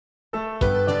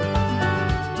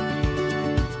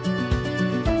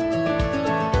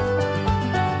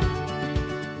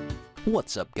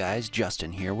What's up guys,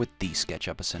 Justin here with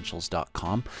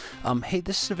TheSketchUpEssentials.com. Hey,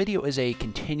 this video is a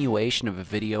continuation of a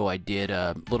video I did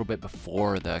a little bit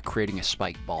before, the creating a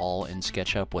spike ball in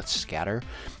SketchUp with Skatter.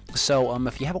 So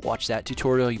if you haven't watched that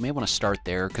tutorial, you may want to start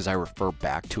there because I refer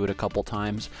back to it a couple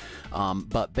times.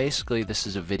 But basically this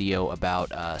is a video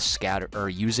about Skatter, or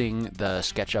using the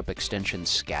SketchUp extension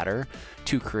Skatter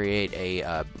to create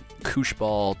a Koosh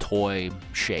ball toy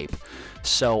shape.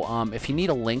 So if you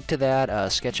need a link to that,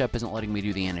 SketchUp isn't letting me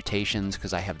do the annotations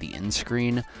because I have the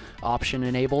in-screen option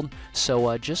enabled.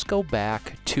 So just go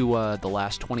back to the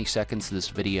last 20 seconds of this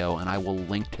video and I will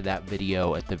link to that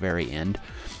video at the very end.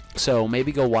 So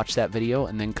maybe go watch that video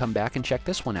and then come back and check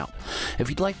this one out. If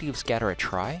you'd like to give Skatter a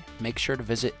try, make sure to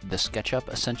visit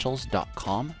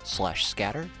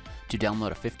TheSketchUpEssentials.com/Skatter to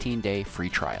download a 15-day free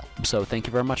trial. So thank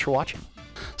you very much for watching.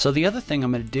 So the other thing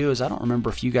I'm going to do is, I don't remember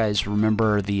if you guys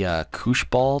remember the Koosh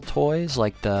ball toys,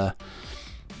 like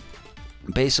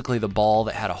basically the ball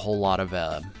that had a whole lot of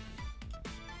it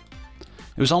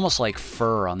was almost like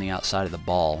fur on the outside of the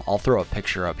ball. I'll throw a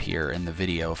picture up here in the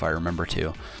video if I remember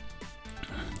to.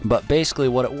 But basically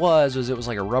what it was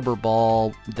like a rubber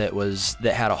ball that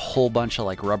had a whole bunch of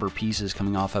like rubber pieces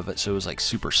coming off of it, so it was like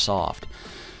super soft.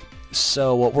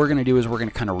 So what we're going to do is we're going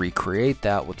to kind of recreate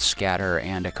that with Skatter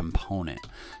and a component.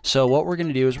 So what we're going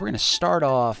to do is we're going to start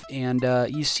off, and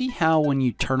you see how when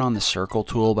you turn on the circle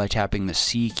tool by tapping the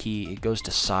C key, it goes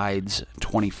to sides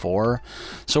 24.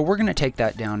 So we're going to take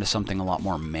that down to something a lot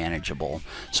more manageable.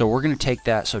 So we're going to take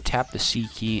that, so tap the C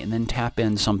key and then tap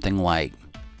in something like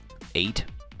 8.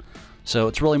 So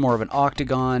it's really more of an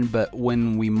octagon, but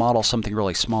when we model something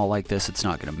really small like this, it's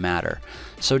not going to matter.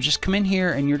 So just come in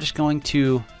here and you're just going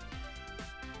to,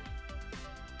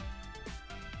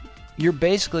 you're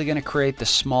basically going to create the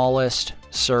smallest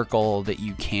circle that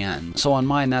you can. So on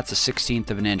mine, that's a 1/16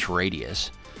 of an inch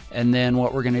radius. And then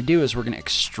what we're going to do is we're going to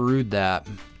extrude that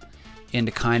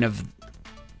into kind of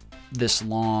this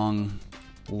long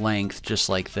length, just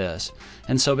like this.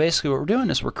 And so basically what we're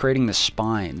doing is we're creating the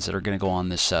spines that are going to go on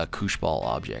this Koosh ball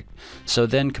object. So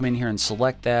then come in here and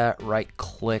select that, right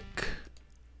click,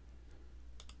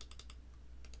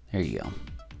 there you go,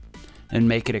 and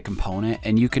make it a component,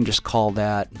 and you can just call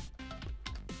that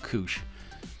Koosh.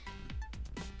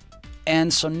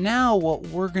 And so now what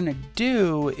we're going to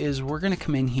do is we're going to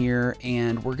come in here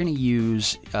and we're going to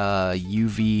use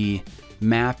UV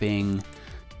mapping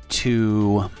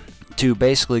to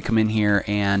basically come in here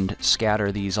and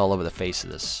scatter these all over the face of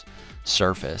this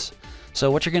surface. So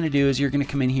what you're going to do is you're going to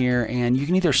come in here and you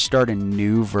can either start a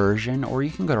new version or you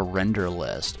can go to render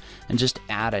list and just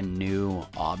add a new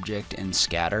object in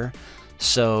Skatter.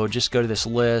 So just go to this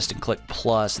list and click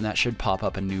plus, and that should pop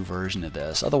up a new version of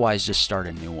this. Otherwise, just start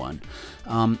a new one.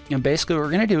 And basically what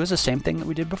we're going to do is the same thing that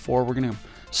we did before. We're going to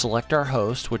select our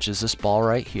host, which is this ball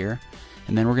right here,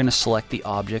 and then we're going to select the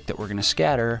object that we're going to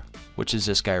scatter, which is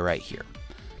this guy right here.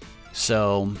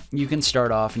 So you can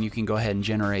start off and you can go ahead and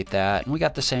generate that. And we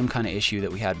got the same kind of issue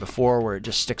that we had before, where it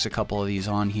just sticks a couple of these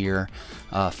on here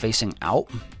facing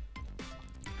out.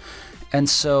 And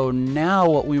so now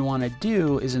what we want to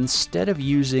do is, instead of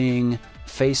using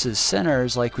faces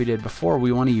centers like we did before,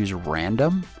 we want to use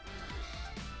random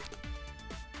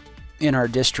in our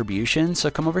distribution.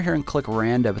 So come over here and click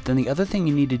random. But then the other thing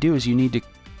you need to do is you need to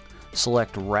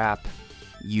select wrap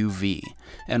UV.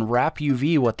 And wrap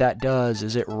UV, what that does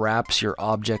is it wraps your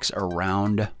objects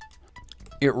around.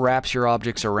 It wraps your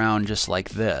objects around just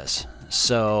like this.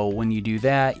 So when you do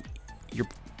that,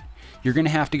 you're going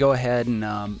to have to go ahead and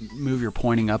move your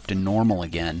pointing up to normal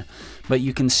again. But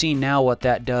you can see now what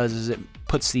that does is it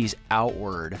puts these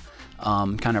outward,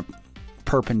 kind of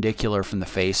perpendicular from the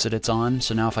face that it's on.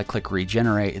 So now if I click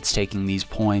regenerate, it's taking these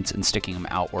points and sticking them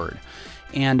outward.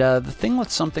 And the thing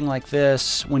with something like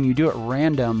this, when you do it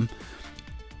random,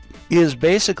 is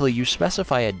basically you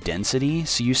specify a density.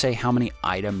 So you say how many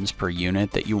items per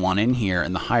unit that you want in here,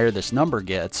 and the higher this number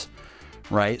gets,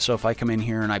 right? So if I come in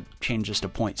here and I change this to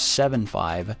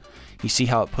 0.75, you see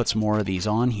how it puts more of these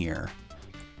on here.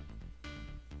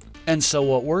 And so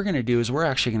what we're going to do is we're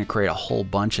actually going to create a whole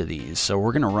bunch of these. So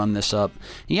we're going to run this up.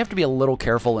 You have to be a little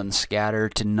careful in Skatter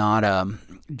to not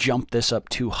jump this up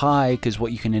too high, because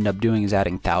what you can end up doing is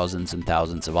adding thousands and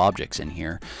thousands of objects in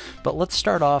here. But let's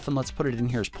start off and let's put it in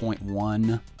here as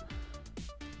 0.1.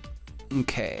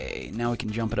 Okay, now we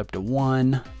can jump it up to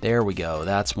 1. There we go.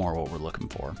 That's more what we're looking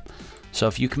for. So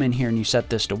if you come in here and you set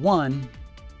this to 1,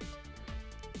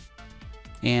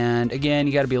 and again,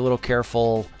 you got to be a little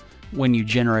careful when you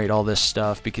generate all this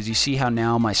stuff, because you see how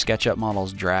now my SketchUp model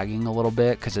is dragging a little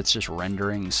bit because it's just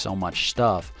rendering so much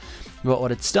stuff. But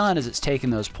what it's done is it's taken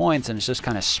those points and it's just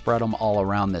kind of spread them all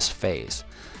around this face.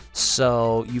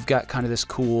 So you've got kind of this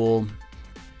cool,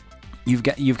 you've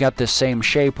got this same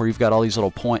shape where you've got all these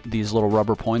little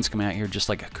rubber points coming out here, just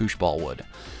like a Koosh ball would,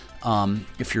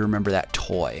 if you remember that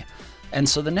toy. And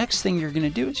so the next thing you're going to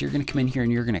do is you're going to come in here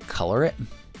and you're going to color it.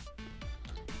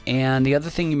 And the other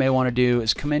thing you may want to do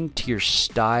is come into your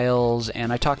styles,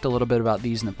 and I talked a little bit about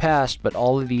these in the past, but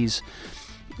all of these,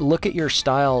 look at your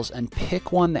styles and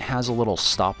pick one that has a little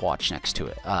stopwatch next to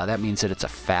it. That means that it's a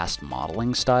fast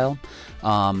modeling style.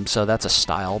 So that's a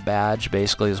style badge,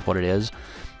 basically, is what it is.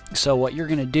 So what you're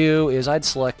going to do is I'd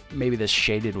select maybe this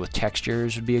shaded with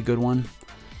textures would be a good one.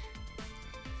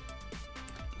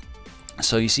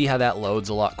 So you see how that loads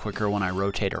a lot quicker when I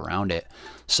rotate around it.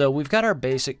 So we've got our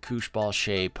basic Koosh ball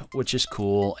shape, which is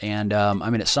cool. And I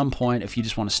mean, at some point, if you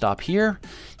just want to stop here,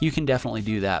 you can definitely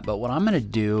do that. But what I'm going to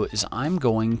do is I'm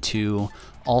going to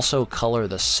also color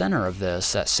the center of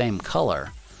this that same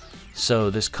color.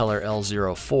 So this color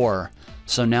L04.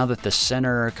 So now that the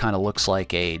center kind of looks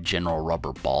like a general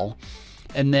rubber ball.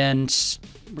 And then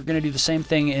we're going to do the same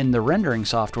thing in the rendering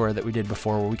software that we did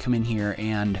before, where we come in here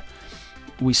and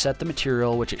we set the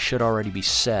material, which it should already be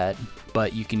set,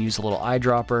 but you can use a little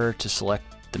eyedropper to select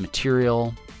the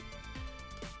material.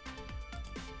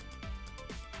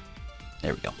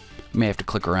 There we go. You may have to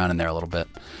click around in there a little bit.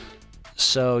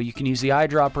 So you can use the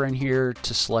eyedropper in here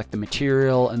to select the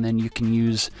material, and then you can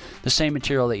use the same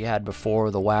material that you had before,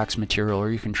 the wax material,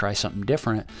 or you can try something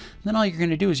different. And then all you're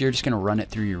going to do is you're just going to run it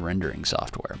through your rendering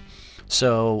software.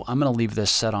 So I'm going to leave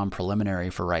this set on preliminary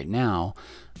for right now.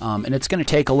 And it's going to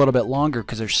take a little bit longer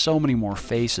because there's so many more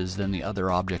faces than the other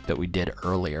object that we did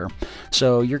earlier.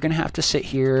 So you're going to have to sit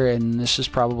here, and this is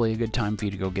probably a good time for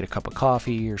you to go get a cup of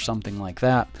coffee or something like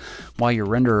that while your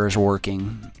renderer is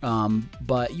working.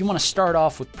 But you want to start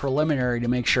off with preliminary to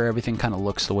make sure everything kind of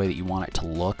looks the way that you want it to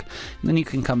look. And then you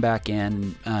can come back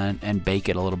in and bake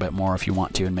it a little bit more if you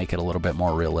want to and make it a little bit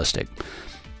more realistic.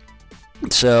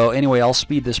 So anyway, I'll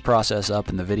speed this process up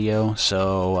in the video,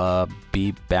 so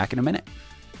be back in a minute.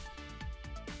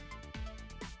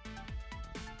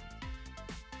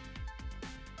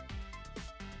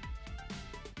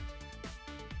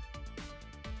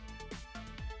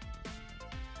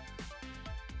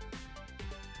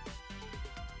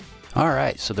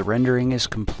 Alright, so the rendering is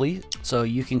complete. So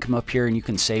you can come up here and you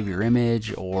can save your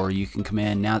image, or you can come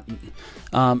in. Now,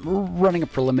 running a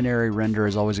preliminary render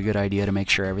is always a good idea to make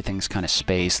sure everything's kind of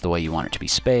spaced the way you want it to be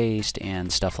spaced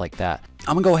and stuff like that.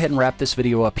 I'm going to go ahead and wrap this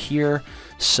video up here.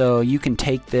 So you can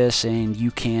take this and you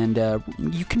can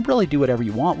really do whatever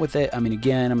you want with it. I mean,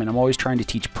 again, I'm always trying to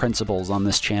teach principles on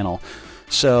this channel.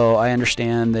 So I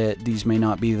understand that these may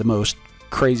not be the most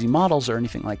crazy models or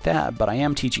anything like that, but I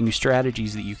am teaching you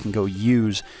strategies that you can go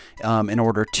use in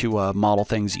order to model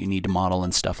things that you need to model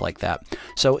and stuff like that.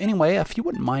 So anyway, if you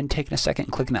wouldn't mind taking a second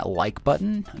and clicking that like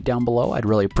button down below, I'd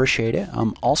really appreciate it.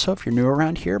 Also, if you're new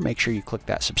around here, make sure you click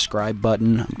that subscribe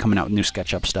button. I'm coming out with new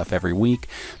SketchUp stuff every week.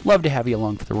 Love to have you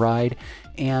along for the ride.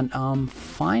 And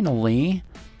finally,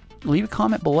 leave a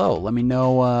comment below. Let me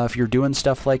know if you're doing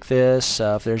stuff like this,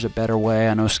 if there's a better way.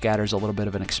 I know Skatter's a little bit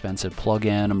of an expensive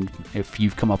plugin. If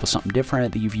you've come up with something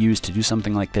different that you've used to do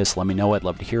something like this, let me know. I'd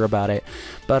love to hear about it.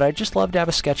 But I'd just love to have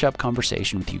a SketchUp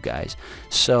conversation with you guys.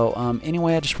 So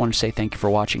anyway, I just wanted to say thank you for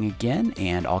watching again,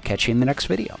 and I'll catch you in the next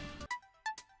video.